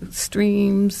the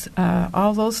streams,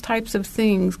 all those types of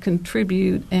things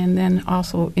contribute, and then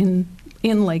also in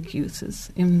lake uses,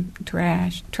 in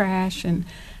trash, and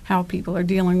how people are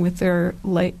dealing with their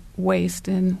lake waste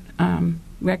and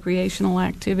recreational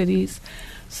activities.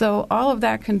 So all of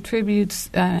that contributes,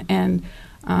 and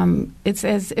it's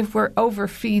as if we're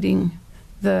overfeeding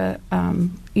the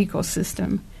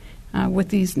ecosystem with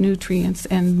these nutrients.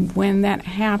 And when that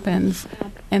happens,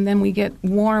 and then we get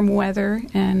warm weather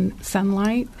and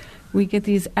sunlight, we get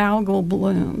these algal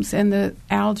blooms. And the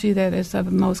algae that is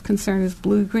of most concern is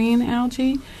blue-green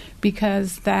algae,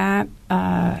 because that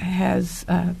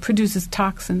produces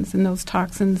toxins, and those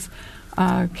toxins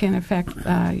can affect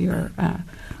your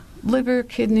liver,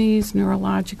 kidneys,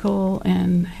 neurological,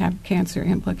 and have cancer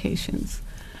implications.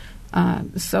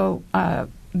 So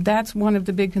that's one of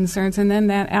the big concerns. And then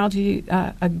that algae,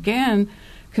 again,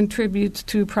 contributes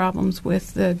to problems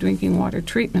with the drinking water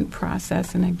treatment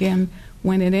process. And again,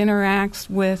 when it interacts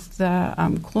with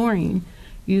the chlorine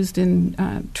used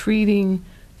in treating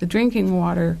the drinking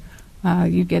water,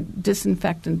 you get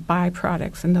disinfectant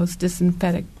byproducts. And those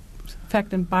disinfectant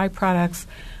byproducts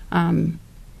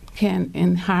can,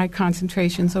 in high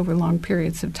concentrations over long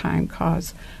periods of time,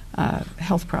 cause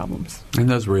health problems. And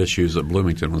those were issues that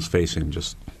Bloomington was facing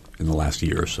just in the last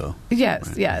year or so. Yes,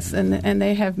 right? Yes. And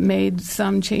they have made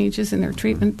some changes in their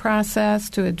treatment process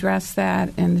to address that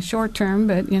in the short term.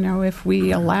 But, if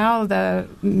we allow the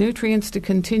nutrients to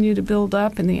continue to build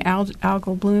up and the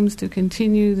algal blooms to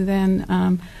continue,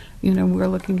 then, we're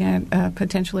looking at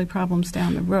potentially problems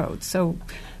down the road. So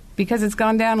because it's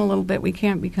gone down a little bit, we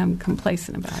can't become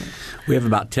complacent about it. We have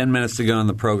about 10 minutes to go in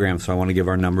the program, so I want to give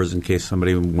our numbers in case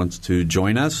somebody wants to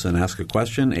join us and ask a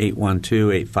question.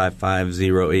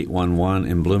 812-855-0811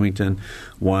 in Bloomington,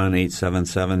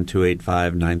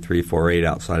 1-877-285-9348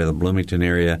 outside of the Bloomington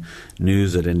area,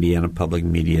 news at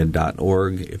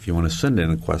indianapublicmedia.org if you want to send in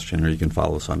a question, or you can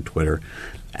follow us on Twitter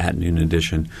at Noon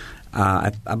Edition.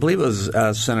 I believe it was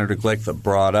Senator Glick that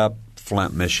brought up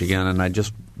Flint, Michigan, and I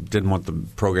just didn't want the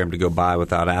program to go by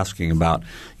without asking about,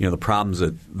 the problems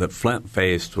that Flint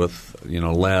faced with,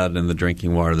 lead in the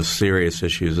drinking water, the serious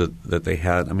issues that they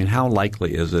had. I mean, how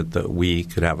likely is it that we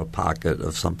could have a pocket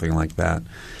of something like that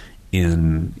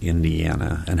in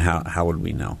Indiana, and how would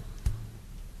we know?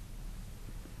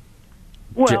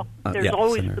 Well, there's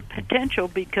always Senator. The potential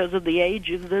because of the age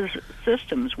of the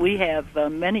systems. We have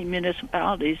many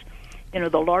municipalities.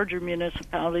 The larger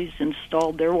municipalities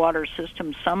installed their water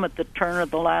systems, some at the turn of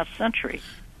the last century.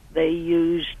 They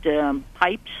used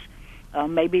pipes.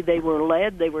 Maybe they were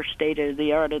lead. They were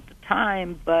state-of-the-art at the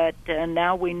time, but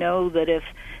now we know that if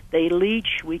they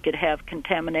leach, we could have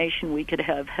contamination, we could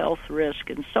have health risk,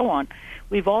 and so on.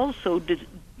 We've also,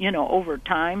 over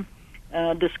time,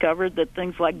 discovered that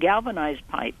things like galvanized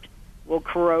pipe will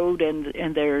corrode,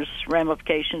 and there's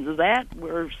ramifications of that.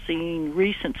 We're seeing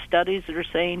recent studies that are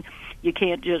saying you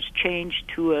can't just change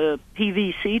to a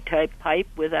PVC type pipe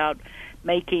without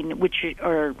making,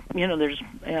 there's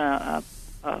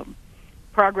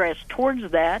progress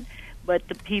towards that, but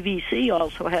the PVC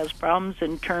also has problems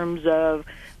in terms of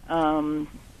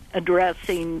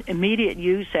addressing immediate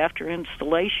use after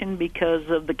installation because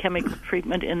of the chemical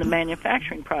treatment in the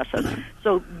manufacturing process.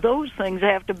 So those things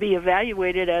have to be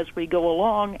evaluated as we go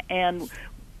along, and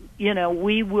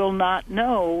we will not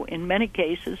know in many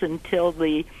cases until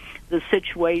the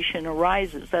situation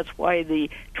arises. That's why the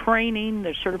training,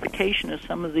 the certification of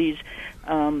some of these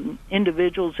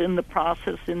individuals in the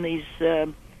process, in these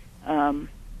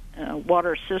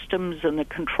water systems and the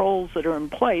controls that are in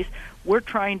place, we're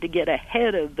trying to get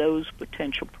ahead of those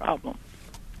potential problems.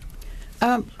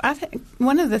 I think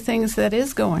one of the things that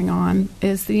is going on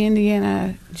is the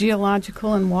Indiana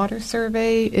Geological and Water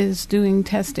Survey is doing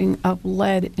testing of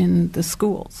lead in the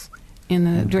schools, in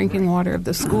the drinking water of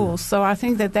the schools. So I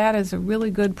think that is a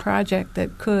really good project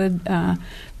that could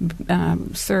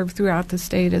serve throughout the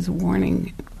state as a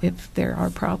warning if there are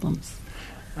problems.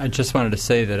 I just wanted to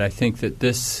say that I think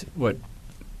that what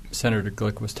Senator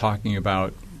Glick was talking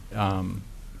about,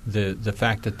 the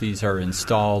fact that these are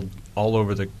installed all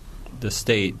over the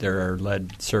state, there are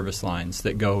lead service lines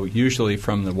that go usually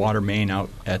from the water main out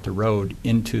at the road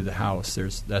into the house.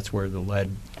 That's where the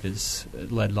lead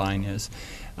line is.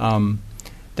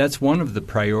 That's one of the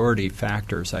priority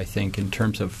factors, I think, in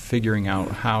terms of figuring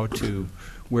out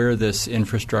where this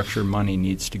infrastructure money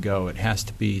needs to go. It has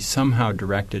to be somehow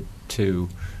directed to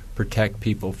protect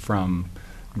people from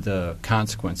the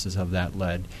consequences of that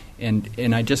lead.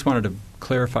 And I just wanted to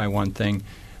clarify one thing.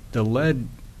 The lead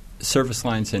service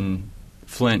lines in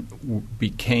Flint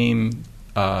became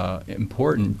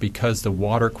important because the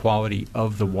water quality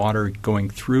of the water going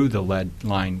through the lead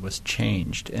line was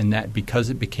changed, and that because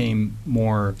it became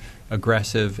more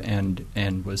aggressive and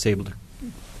was able to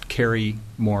carry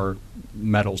more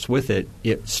metals with it,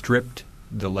 it stripped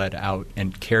the lead out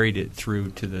and carried it through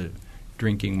to the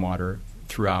drinking water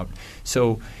throughout.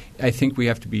 So I think we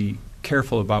have to be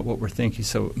careful about what we're thinking.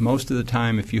 So most of the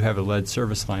time, if you have a lead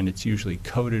service line, it's usually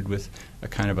coated with a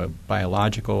kind of a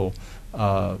biological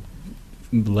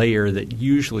layer that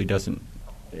usually doesn't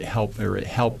help, or it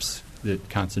helps the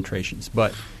concentrations.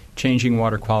 But changing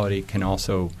water quality can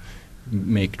also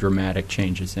make dramatic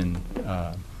changes in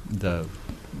the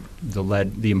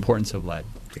lead, the importance of lead.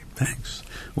 Okay, thanks.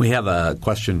 We have a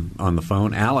question on the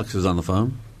phone. Alex is on the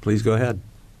phone. Please go ahead.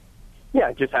 Yeah,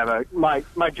 I just have my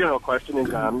general question is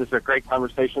this is a great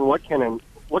conversation. What can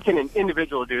an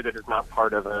individual do that is not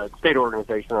part of a state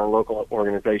organization or a local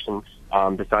organization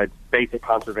besides basic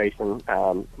conservation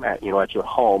at your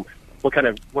home? What kind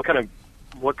of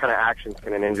actions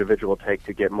can an individual take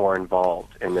to get more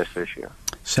involved in this issue?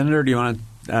 Senator, do you want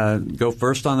to go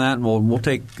first on that, and we'll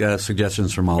take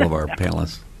suggestions from all of our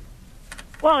panelists.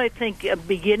 Well, I think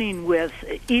beginning with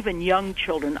even young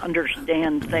children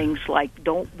understand things like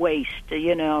don't waste,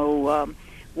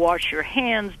 wash your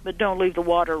hands, but don't leave the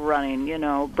water running,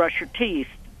 brush your teeth,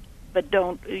 but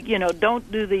don't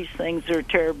do these things that are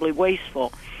terribly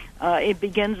wasteful. It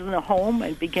begins in the home.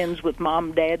 It begins with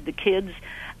mom, dad, the kids,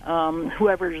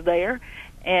 whoever's there.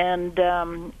 And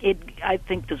I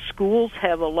think the schools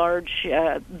have a large,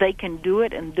 they can do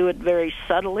it and do it very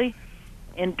subtly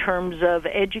in terms of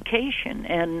education.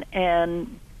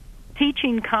 And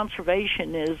teaching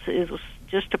conservation is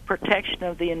just a protection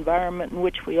of the environment in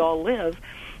which we all live,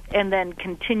 and then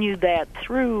continue that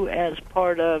through as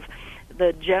part of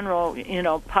the general,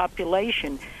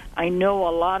 population. I know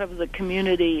a lot of the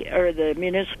community or the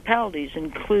municipalities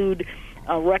include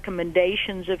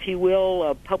recommendations, if you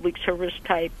will, public service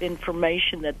type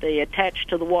information that they attach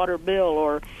to the water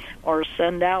bill or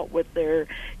send out with their,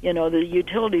 the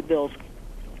utility bills,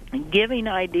 giving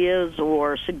ideas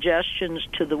or suggestions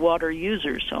to the water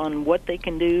users on what they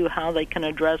can do, how they can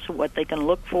address it, what they can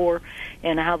look for,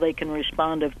 and how they can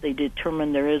respond if they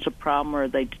determine there is a problem or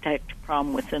they detect a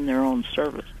problem within their own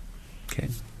service. Okay.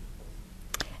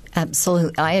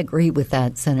 Absolutely. I agree with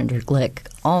that, Senator Glick.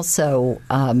 Also,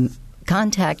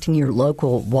 contacting your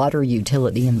local water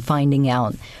utility and finding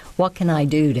out what can I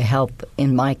do to help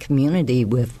in my community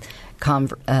with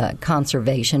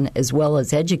conservation, as well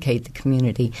as educate the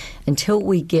community. Until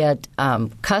we get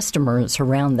customers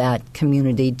around that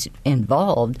community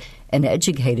involved and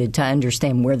educated to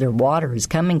understand where their water is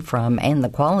coming from and the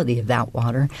quality of that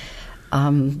water,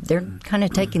 they're kind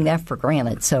of taking that for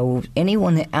granted. So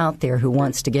anyone out there who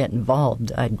wants to get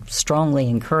involved, I'd strongly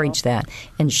encourage that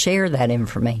and share that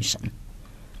information.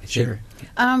 Sure.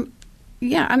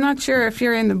 Yeah, I'm not sure if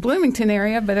you're in the Bloomington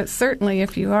area, but it's certainly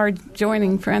if you are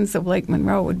joining Friends of Lake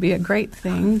Monroe would be a great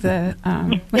thing.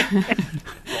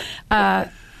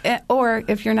 Or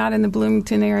if you're not in the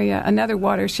Bloomington area, another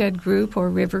watershed group or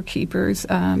river keepers,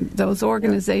 those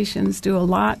organizations do a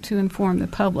lot to inform the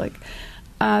public.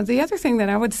 The other thing that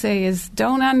I would say is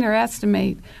don't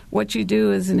underestimate what you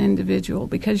do as an individual,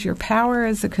 because your power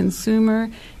as a consumer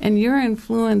and your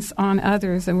influence on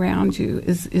others around you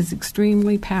is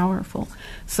extremely powerful.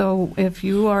 So if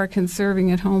you are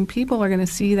conserving at home, people are going to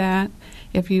see that.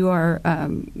 If you are,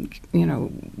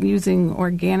 using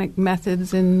organic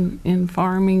methods in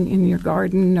farming in your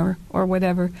garden or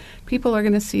whatever, people are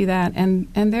going to see that, and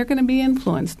they're going to be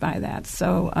influenced by that.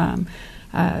 So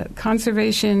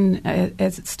conservation,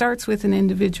 as it starts with an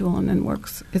individual and then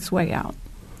works its way out.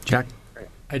 Jack?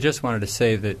 I just wanted to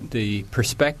say that the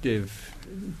perspective,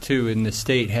 too, in the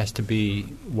state has to be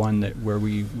one where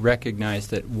we recognize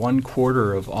that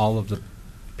 1/4 of all of the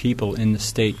people in the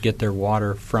state get their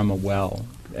water from a well,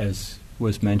 as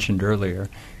was mentioned earlier.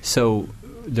 So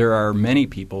there are many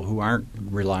people who aren't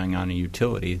relying on a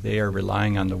utility. They are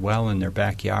relying on the well in their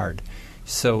backyard.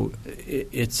 So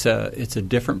it's a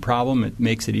different problem. It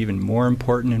makes it even more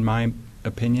important, in my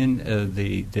opinion.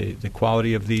 The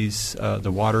quality of these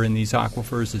the water in these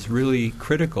aquifers is really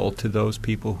critical to those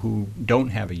people who don't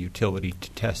have a utility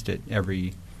to test it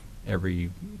every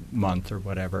month or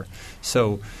whatever.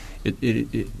 So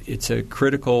it's a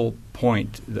critical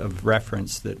point of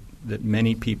reference that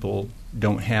many people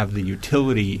don't have the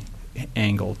utility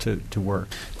angle to work.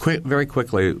 Very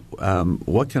quickly,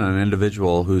 what can an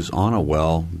individual who's on a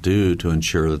well do to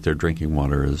ensure that their drinking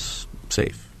water is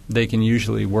safe? They can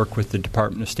usually work with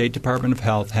the State Department of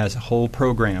Health has a whole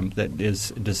program that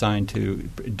is designed to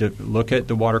look at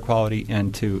the water quality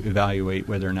and to evaluate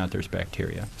whether or not there's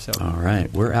bacteria. So, all right,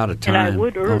 we're out of time. And I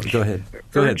would urge, go ahead,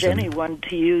 anyone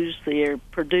to use their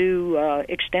Purdue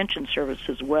Extension Service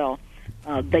as well.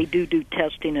 They do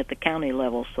testing at the county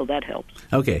level, so that helps.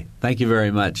 Okay, thank you very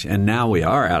much. And now we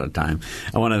are out of time.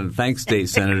 I want to thank State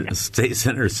Senator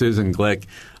Susan Glick,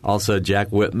 also Jack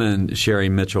Whitman, Sherry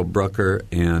Mitchell-Brooker,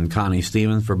 and Connie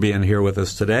Stevens for being here with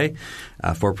us today.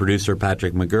 For producer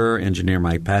Patrick McGurr, engineer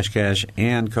Mike Pashkash,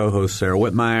 and co-host Sarah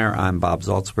Whitmire, I'm Bob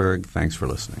Zaltzberg. Thanks for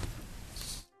listening.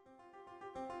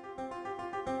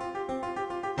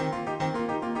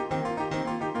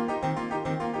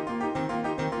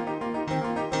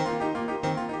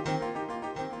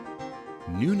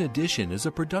 Noon Edition is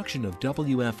a production of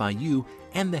WFIU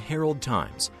and the Herald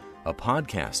Times. A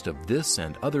podcast of this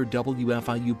and other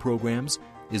WFIU programs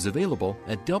is available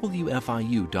at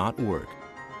WFIU.org.